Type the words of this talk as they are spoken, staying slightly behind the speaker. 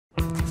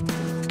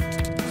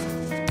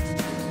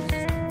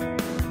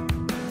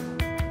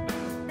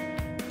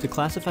To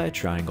classify a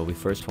triangle, we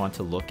first want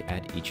to look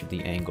at each of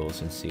the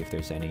angles and see if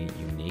there's any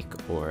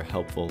unique or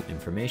helpful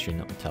information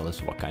that will tell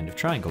us what kind of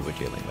triangle we're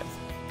dealing with.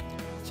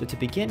 So to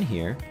begin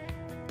here,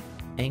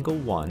 angle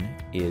 1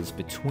 is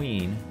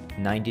between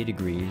 90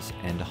 degrees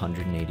and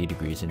 180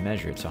 degrees in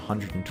measure. It's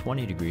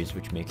 120 degrees,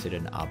 which makes it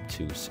an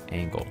obtuse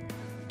angle.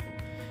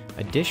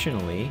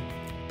 Additionally,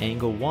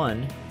 angle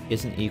 1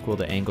 isn't equal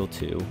to angle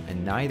 2,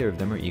 and neither of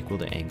them are equal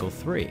to angle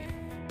 3.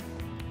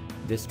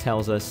 This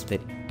tells us that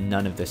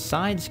none of the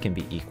sides can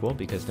be equal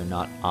because they're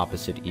not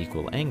opposite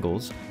equal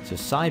angles, so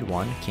side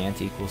 1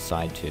 can't equal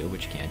side 2,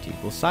 which can't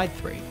equal side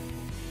 3.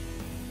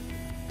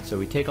 So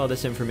we take all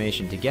this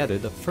information together.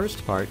 The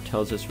first part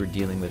tells us we're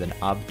dealing with an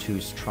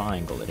obtuse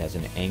triangle. It has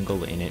an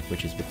angle in it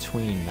which is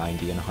between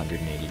 90 and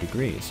 180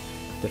 degrees.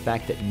 The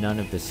fact that none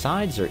of the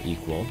sides are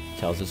equal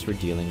tells us we're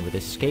dealing with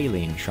a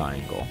scalene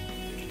triangle.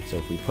 So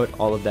if we put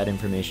all of that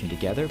information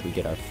together, we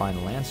get our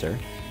final answer,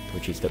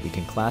 which is that we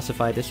can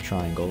classify this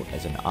triangle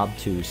as an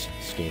obtuse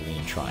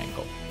scalene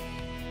triangle.